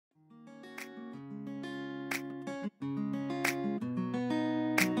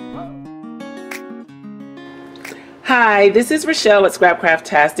Hi, this is Rachelle with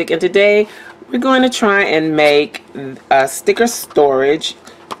Scrapcraftastic, and today we're going to try and make a sticker storage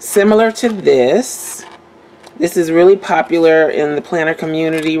similar to this. This is really popular in the planner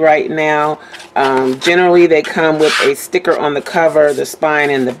community right now. Generally they come with a sticker on the cover, the spine,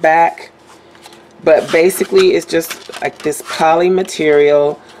 and the back. But basically it's just like this poly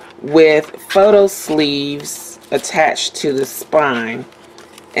material with photo sleeves attached to the spine.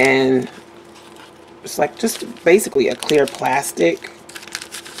 And it's like just basically a clear plastic.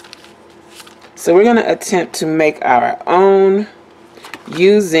 So we're going to attempt to make our own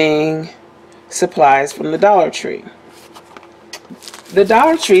using supplies from the Dollar Tree. The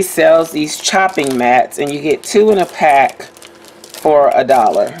Dollar Tree sells these chopping mats, and you get 2 in a pack for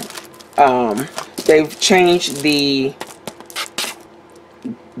 $1. They've changed the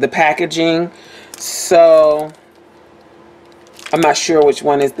packaging, so I'm not sure which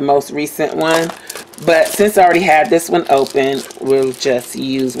one is the most recent one. But since I already had this one open, we'll just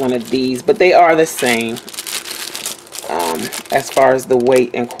use one of these. But they are the same as far as the weight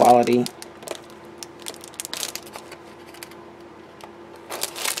and quality.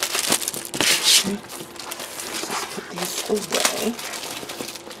 Just put these away.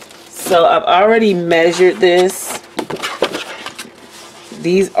 So I've already measured this.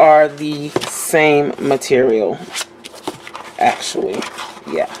 These are the same material, actually.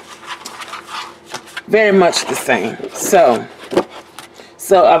 Yeah. Very much the same. So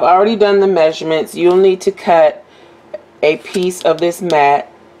I've already done the measurements. You'll need to cut a piece of this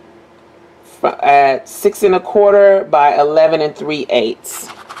mat at 6 1/4 by 11 3/8.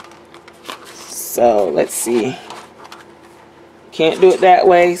 So let's see. Can't do it that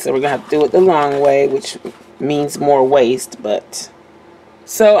way, so we're gonna have to do it the long way, which means more waste. But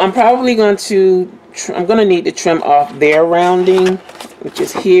so I'm probably going to I'm gonna need to trim off their rounding, which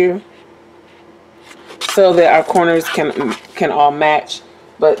is here, so that our corners can all match.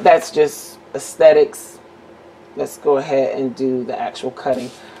 But that's just aesthetics. Let's go ahead and do the actual cutting.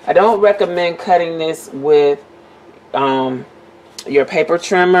 I don't recommend cutting this with your paper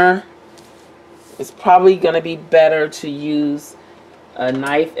trimmer. It's probably going to be better to use a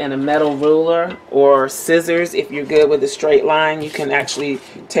knife and a metal ruler, or scissors. If you're good with a straight line, you can actually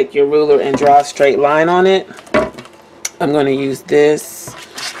take your ruler and draw a straight line on it. I'm going to use this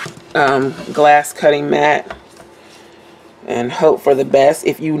glass cutting mat and hope for the best.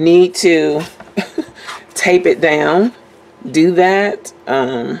 If you need to tape it down, do that.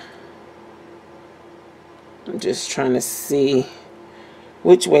 I'm just trying to see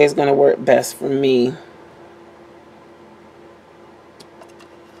which way is going to work best for me.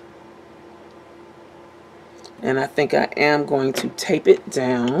 And I think I am going to tape it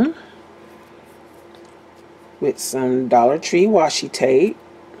down with some Dollar Tree washi tape.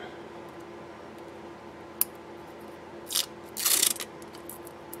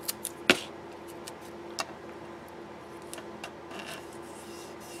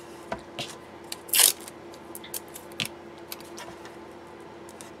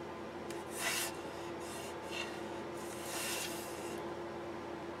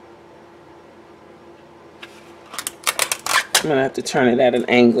 I'm gonna have to turn it at an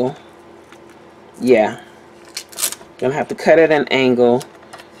angle. Yeah, gonna have to cut at an angle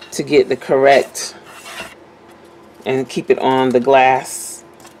to get the correct, and keep it on the glass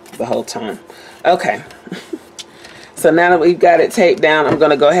the whole time. Okay. So now that we've got it taped down, I'm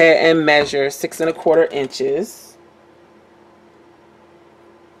gonna go ahead and measure 6 1/4 inches.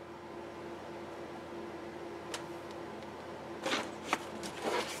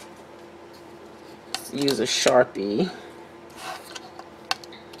 Let's use a Sharpie.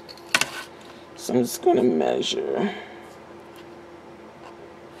 So I'm just going to measure.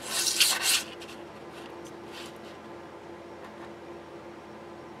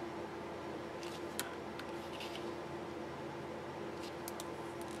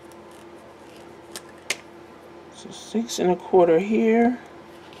 So 6 1/4 here.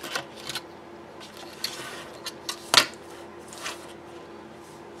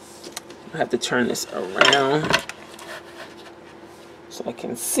 I have to turn this around so I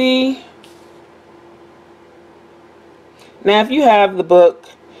can see. Now, if you have the book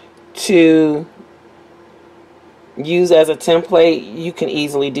to use as a template, you can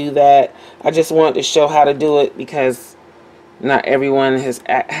easily do that. I just wanted to show how to do it because not everyone has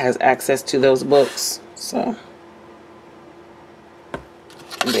access to those books. So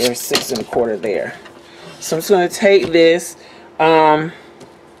there's 6 1/4 there. So I'm just going to take this.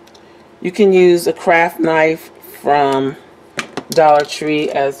 You can use a craft knife from Dollar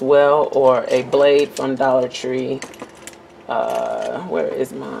Tree as well, or a blade from Dollar Tree. Where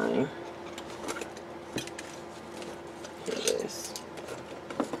is mine?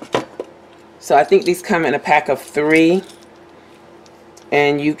 So I think these come in a pack of 3,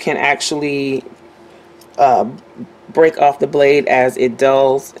 and you can actually break off the blade as it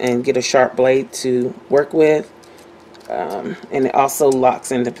dulls and get a sharp blade to work with. And it also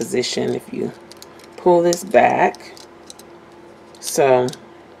locks into position if you pull this back. So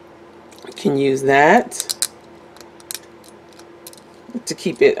you can use that to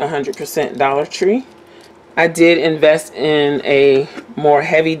keep it 100% Dollar Tree. I did invest in a more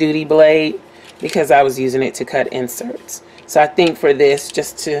heavy-duty blade because I was using it to cut inserts. So I think for this,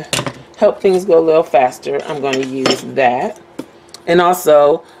 just to help things go a little faster, I'm going to use that. And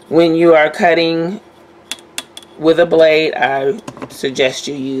also, when you are cutting with a blade, I suggest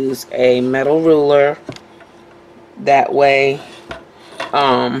you use a metal ruler. That way,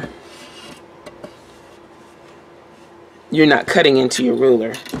 you're not cutting into your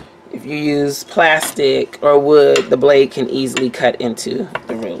ruler. If you use plastic or wood, the blade can easily cut into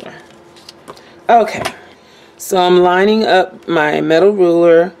the ruler. Okay, so I'm lining up my metal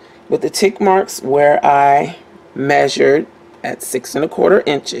ruler with the tick marks where I measured at 6 1/4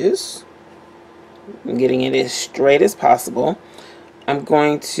 inches. I'm getting it as straight as possible. I'm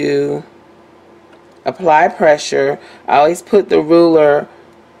going to apply pressure. I always put the ruler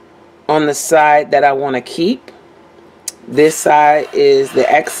on the side that I want to keep. This side is the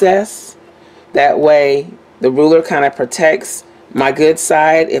excess. That way the ruler kind of protects my good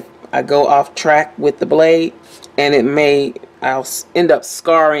side if I go off track with the blade, and I'll end up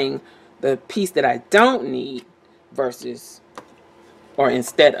scarring the piece that I don't need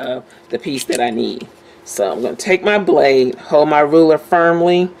instead of the piece that I need. So I'm going to take my blade, hold my ruler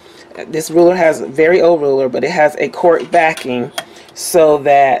firmly. This ruler has a very old ruler, but it has a cork backing so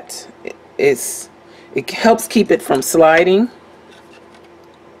that it helps keep it from sliding.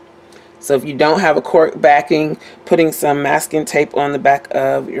 So if you don't have a cork backing, putting some masking tape on the back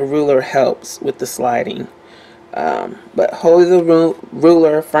of your ruler helps with the sliding. But hold the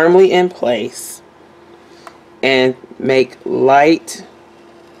ruler firmly in place and make light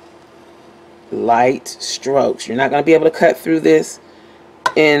strokes. You're not going to be able to cut through this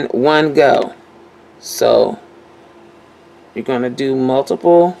in one go. So you're going to do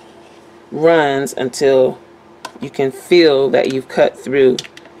multiple runs until you can feel that you've cut through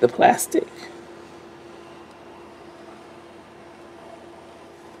the plastic.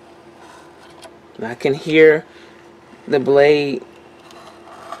 And I can hear the blade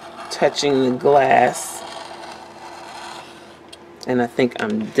touching the glass, and I think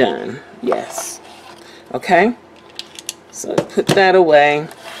I'm done. Yes. Okay, so put that away,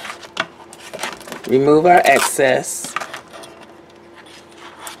 remove our excess,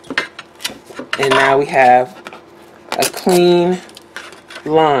 and now we have a clean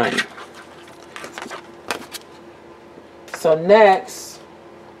line. So next,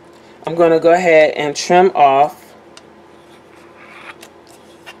 I'm going to go ahead and trim off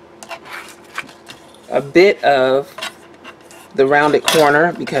a bit of the rounded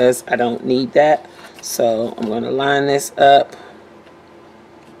corner because I don't need that. So I'm going to line this up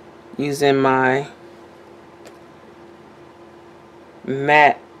using my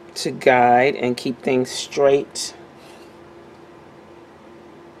mat to guide and keep things straight.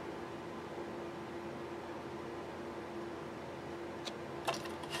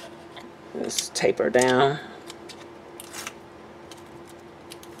 Let's taper down.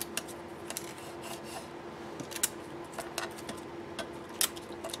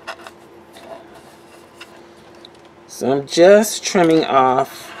 So I'm just trimming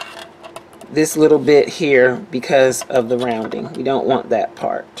off this little bit here because of the rounding. We don't want that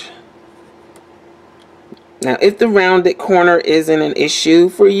part. Now, if the rounded corner isn't an issue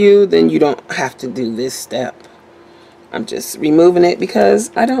for you, then you don't have to do this step. I'm just removing it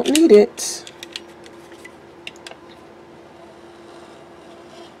because I don't need it.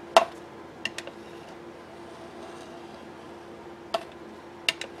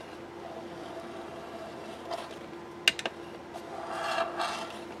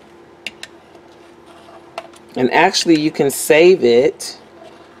 And actually you can save it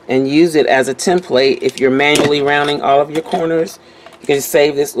and use it as a template if you're manually rounding all of your corners. You can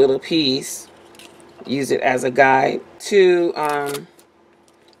save this little piece, use it as a guide to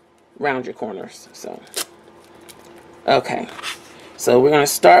round your corners. So okay, so we're going to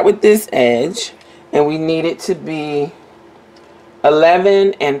start with this edge, and we need it to be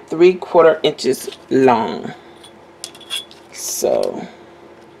 11 3/4 inches long. So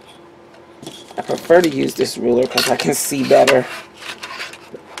I prefer to use this ruler because I can see better.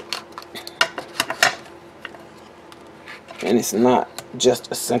 And it's not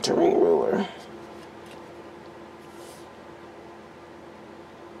just a centering ruler.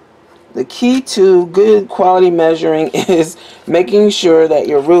 the key to good quality measuring is making sure that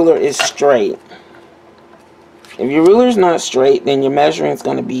your ruler is straight. If your ruler is not straight, then your measuring is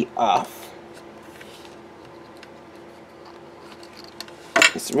going to be off.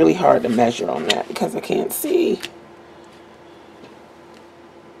 It's really hard to measure on that because I can't see.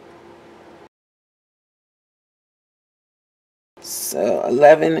 So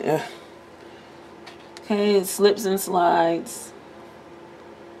 11, okay, it slips and slides.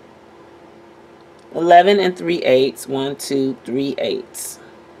 11 3/8, 1, 2, 3/8.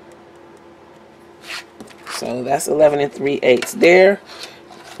 So that's 11 3/8 there.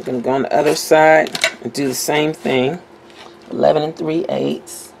 We're going to go on the other side and do the same thing. 11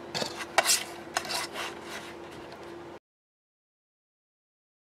 3/8.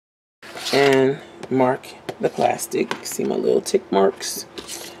 And mark the plastic. See my little tick marks?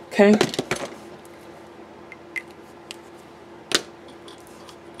 Okay.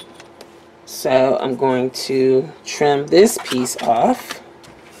 So I'm going to trim this piece off.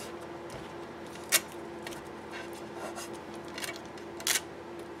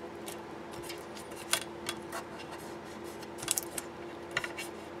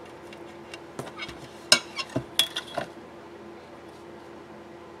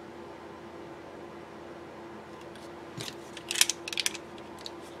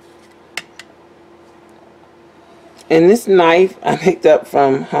 And this knife I picked up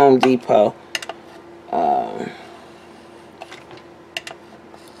from Home Depot.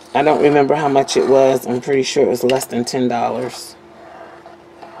 I don't remember how much it was. I'm pretty sure it was less than $10.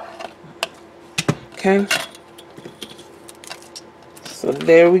 Okay. So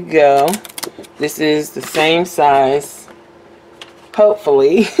there we go. This is the same size,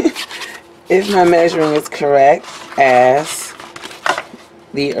 hopefully, if my measuring is correct, as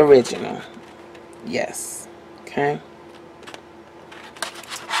the original. Yes. Okay.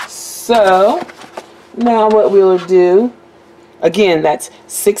 So now what we'll do, again, that's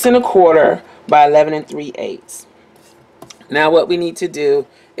 6 1/4 by 11 3/8. Now what we need to do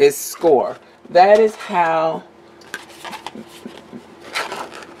is score. That is how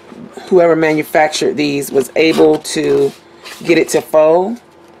whoever manufactured these was able to get it to fold.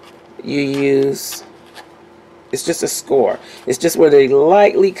 You use, it's just a score. It's just where they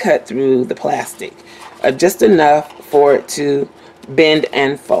lightly cut through the plastic, just enough for it to bend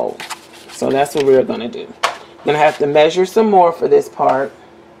and fold. So that's what we're going to do. I'm going to have to measure some more for this part.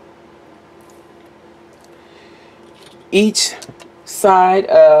 Each side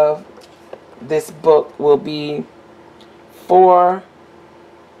of this book will be 4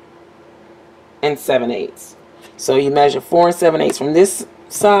 7/8. So you measure 4 7/8 from this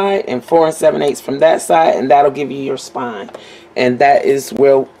side and 4 7/8 from that side, and that'll give you your spine. And that is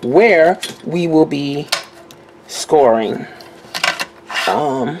where we will be scoring.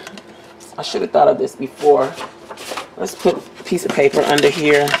 I should have thought of this before. Let's put a piece of paper under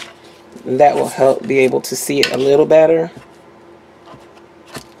here, and that will help be able to see it a little better.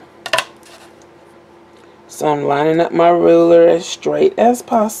 So I'm lining up my ruler as straight as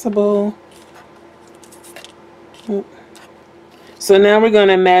possible. So now we're going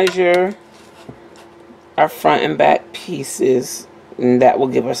to measure our front and back pieces, and that will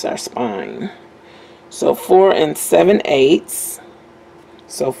give us our spine. So 4 7/8.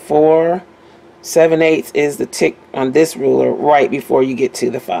 So 4 7/8 is the tick on this ruler right before you get to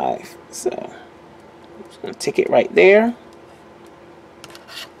the 5. So I'm just going to tick it right there.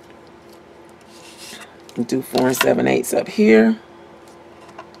 Do 4 7/8 up here.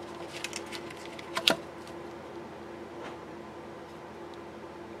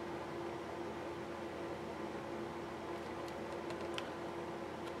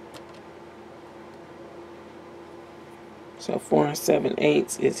 So 4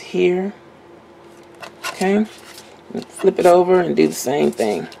 7/8 is here. Okay, flip it over and do the same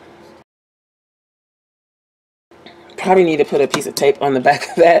thing. Probably need to put a piece of tape on the back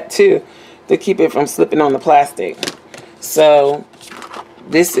of that too, to keep it from slipping on the plastic. So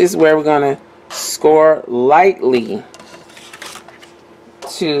this is where we're going to score lightly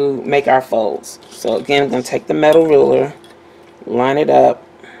to make our folds. So again, I'm going to take the metal ruler, line it up.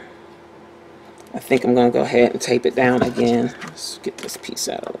 I think I'm going to go ahead and tape it down again. Let's get this piece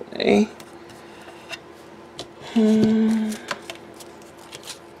out of the way.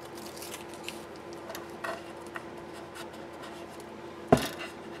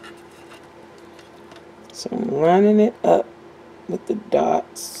 So I'm lining it up with the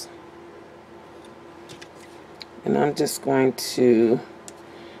dots, and I'm just going to,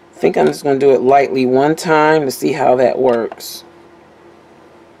 I think I'm just going to do it lightly one time to see how that works.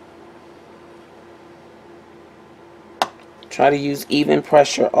 Try to use even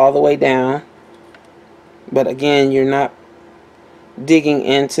pressure all the way down. But again, you're not digging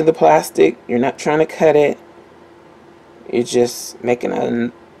into the plastic. You're not trying to cut it. You're just making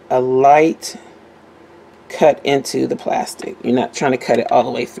a light cut into the plastic. You're not trying to cut it all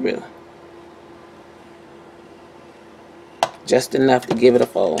the way through. Just enough to give it a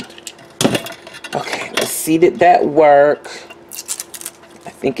fold. Okay, let's see, did that work? I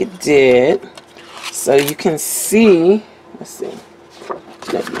think it did. So you can see, let's see,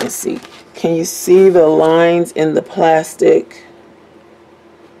 let me see. Can you see the lines in the plastic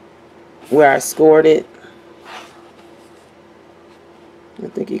where I scored it? I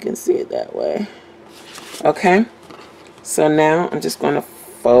think you can see it that way. Okay, so now I'm just going to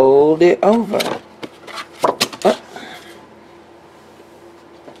fold it over. Oh.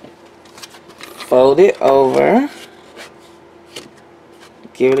 Fold it over.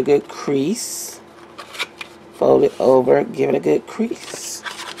 Give it a good crease. Fold it over, give it a good crease.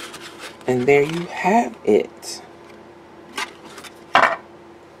 And there you have it.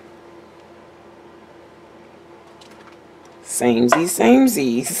 Samesies,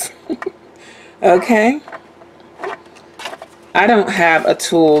 samesies. Okay. I don't have a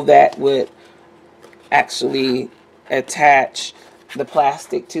tool that would actually attach the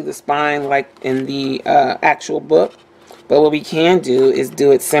plastic to the spine like in the actual book. But what we can do is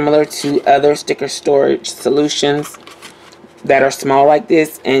do it similar to other sticker storage solutions that are small like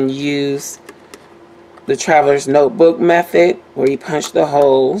this, and use the traveler's notebook method where you punch the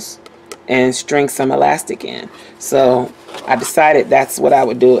holes and string some elastic in. So I decided that's what I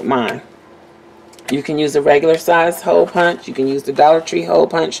would do with mine. You can use a regular size hole punch. You can use the Dollar Tree hole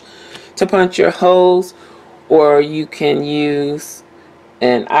punch to punch your holes, or you can use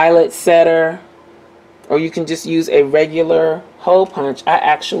an eyelet setter, or you can just use a regular hole punch. I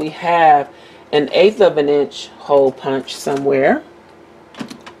actually have an 1/8 of an inch hole punch somewhere.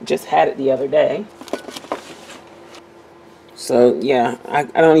 Just had it the other day. So yeah, I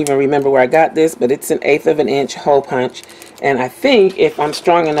don't even remember where I got this, but it's an 1/8 of an inch hole punch. And I think if I'm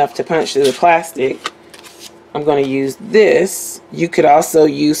strong enough to punch through the plastic, I'm going to use this. You could also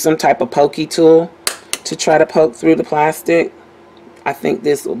use some type of pokey tool to try to poke through the plastic. I think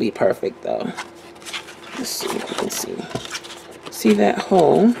this will be perfect though. Let's see if you can see. See that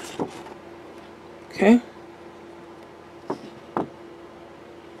hole? Okay.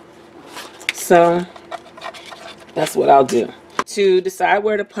 So that's what I'll do. To decide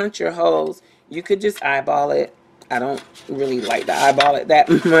where to punch your holes, you could just eyeball it. I don't really like to eyeball it that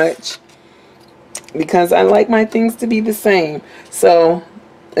much because I like my things to be the same. So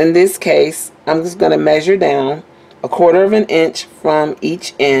in this case, I'm just going to measure down 1/4 of an inch from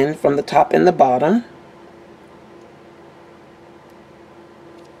each end, from the top and the bottom.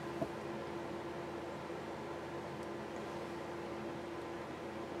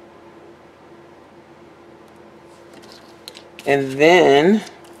 And then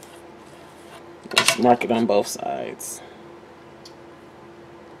let's mark it on both sides.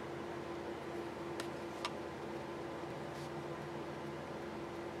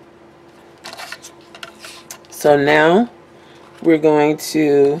 So now we're going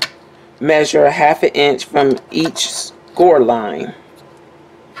to measure 1/2 inch from each score line.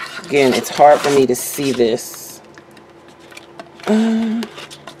 Again, it's hard for me to see this.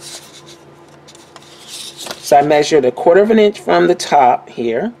 So I measured 1/4 of an inch from the top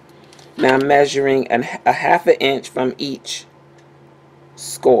here. Now I'm measuring a 1/2 inch from each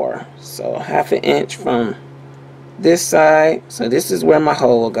score. So 1/2 inch from this side. So this is where my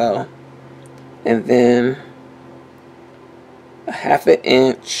hole will go. And then a 1/2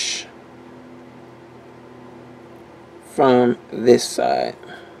 inch from this side.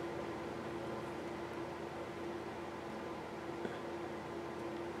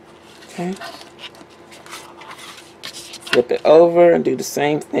 Okay. Flip it over and do the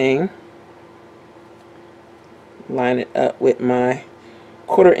same thing. Line it up with my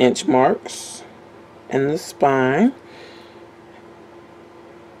 1/4 inch marks and the spine.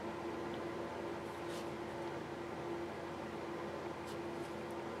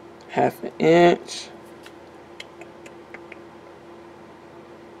 Half an inch.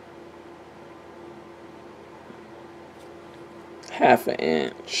 Half an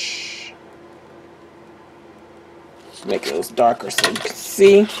inch. Make it a little darker so you can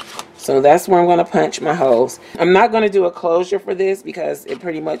see. So that's where I'm going to punch my holes. I'm not going to do a closure for this because it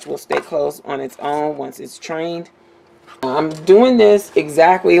pretty much will stay closed on its own once it's trained. I'm doing this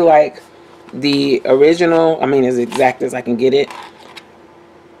exactly like the original. I mean, as exact as I can get it.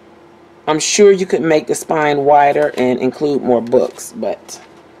 I'm sure you could make the spine wider and include more books, but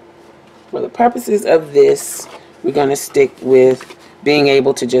for the purposes of this, we're going to stick with being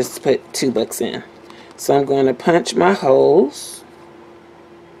able to just put 2 books in. So I'm going to punch my holes.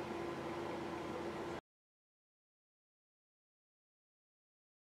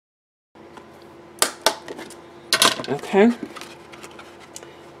 Okay.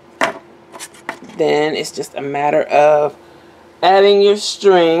 Then it's just a matter of adding your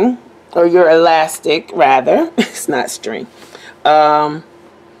string, or your elastic rather. It's not string. I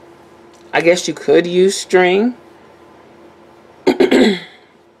guess you could use string,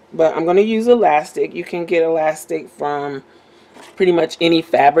 but I'm going to use elastic. You can get elastic from pretty much any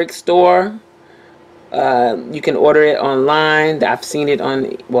fabric store. You can order it online. I've seen it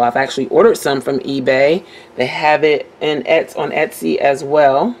on, well, I've actually ordered some from eBay. They have it on Etsy as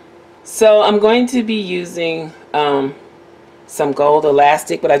well. So I'm going to be using some gold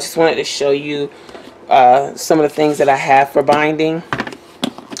elastic, but I just wanted to show you some of the things that I have for binding.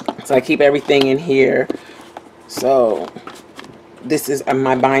 So I keep everything in here. So this is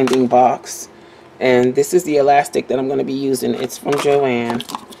my binding box, and this is the elastic that I'm going to be using. It's from Joann.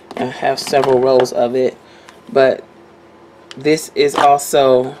 I have several rolls of it, but this is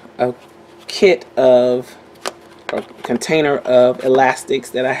also a kit of, or container of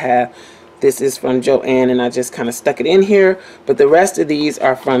elastics that I have. This is from Joann, and I just kind of stuck it in here, but the rest of these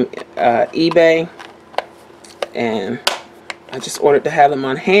are from eBay, and I just ordered to have them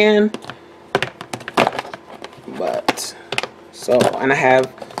on hand. But so, and I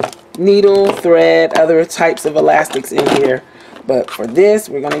have needle, thread, other types of elastics in here. But for this,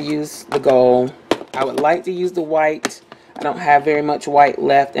 we're going to use the gold. I would like to use the white. I don't have very much white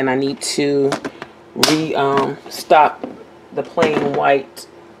left, and I need to restock the plain white.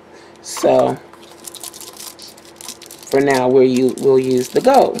 So for now, we'll use the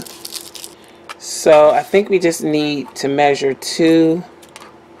gold. So I think we just need to measure 2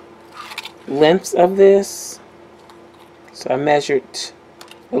 lengths of this. So I measured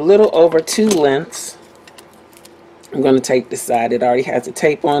a little over 2 lengths. I'm going to take this side. It already has the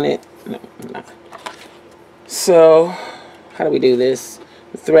tape on it. No, not. So how do we do this?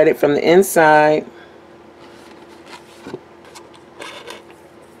 Thread it from the inside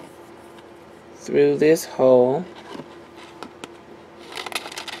through this hole,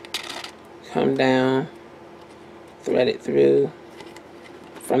 come down, thread it through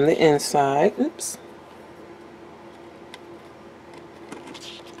from the inside. Oops.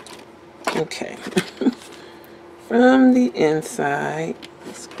 Okay. From the inside,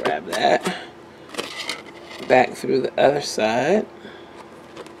 let's grab that, back through the other side.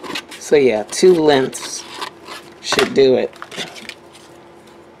 So yeah, 2 lengths should do it.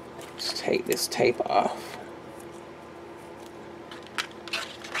 Let's take this tape off.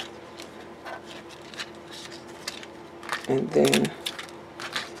 And then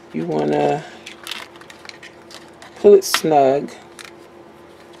you want to pull it snug.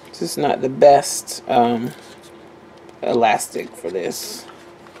 This is not the best elastic for this.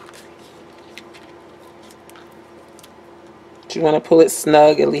 But you want to pull it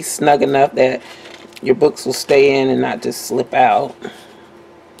snug, at least snug enough that your books will stay in and not just slip out.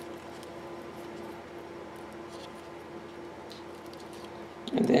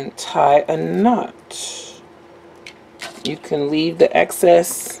 And then tie a knot. You can leave the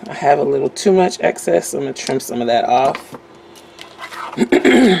excess. I have a little too much excess, so I'm going to trim some of that off.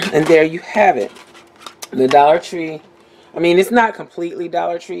 And there you have it. The Dollar Tree. I mean, it's not completely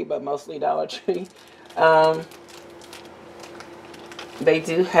Dollar Tree, but mostly Dollar Tree. They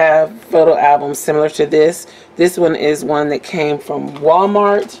do have photo albums similar to this. This one is one that came from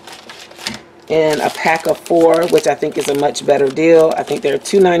Walmart in a pack of 4, which I think is a much better deal. I think they're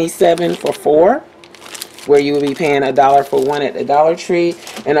 $2.97 for 4, where you would be paying $1 for 1 at the Dollar Tree.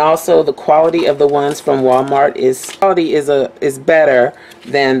 And also the quality of the ones from Walmart is better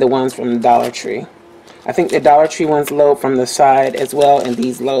than the ones from the Dollar Tree. I think the Dollar Tree ones load from the side as well, and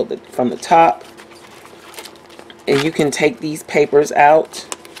these load from the top. And you can take these papers out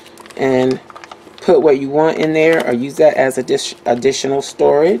and put what you want in there, or use that as additional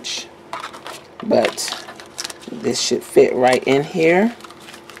storage. But this should fit right in here,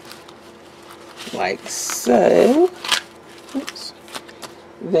 like so. Oops.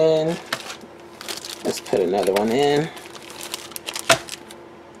 Then let's put another one in.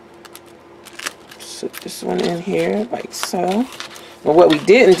 Put this one in here like so. And what we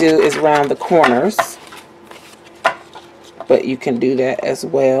didn't do is round the corners, but you can do that as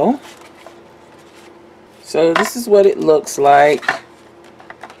well. So this is what it looks like.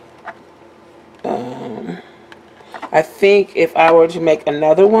 I think if I were to make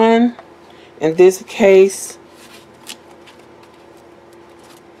another one, in this case,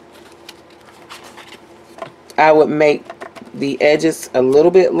 I would make the edges a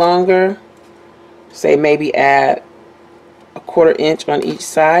little bit longer. Say maybe add a 1/4 inch on each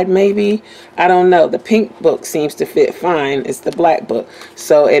side, maybe. I don't know. The pink book seems to fit fine. It's the black book.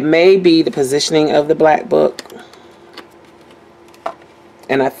 So it may be the positioning of the black book.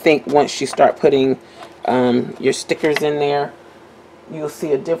 And I think once you start putting your stickers in there, you'll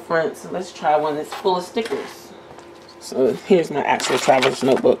see a difference. Let's try one that's full of stickers. So here's my actual traveler's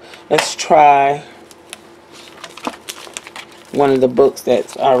notebook. Let's try one of the books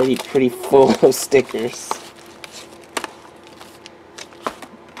that's already pretty full of stickers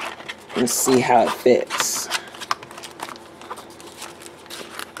and see how it fits.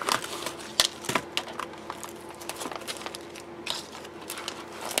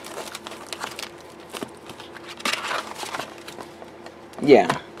 Yeah,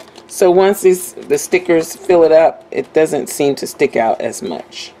 so once the stickers fill it up, it doesn't seem to stick out as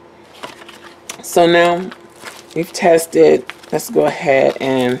much. So now we've tested. Let's go ahead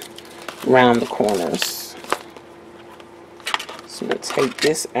and round the corners. So we'll take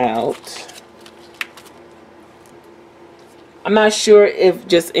this out. I'm not sure if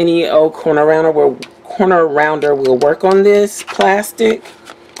just any old corner rounder will work on this plastic.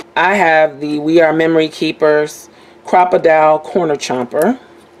 I have the We Are Memory Keepers Crocodile Corner Chomper,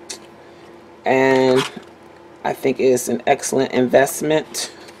 and I think it's an excellent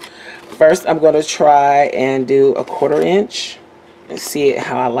investment. First, I'm going to try and do a 1/4 inch and see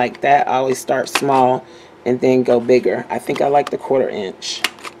how I like that. I always start small and then go bigger. I think I like the 1/4 inch.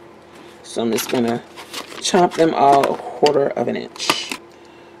 So I'm just going to chomp them all a 1/4 inch.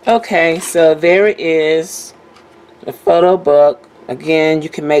 Okay, so there it is, the photo book. Again, you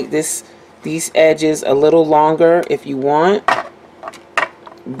can make these edges a little longer if you want,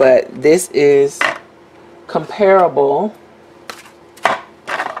 but this is comparable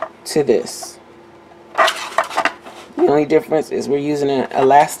to this. The only difference is we're using an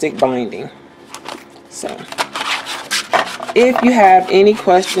elastic binding. So if you have any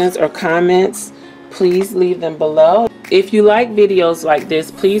questions or comments, please leave them below. If you like videos like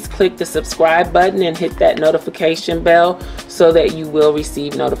this, please click the subscribe button and hit that notification bell so that you will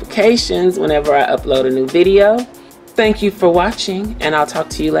receive notifications whenever I upload a new video. Thank you for watching, and I'll talk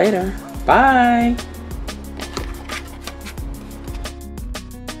to you later. Bye.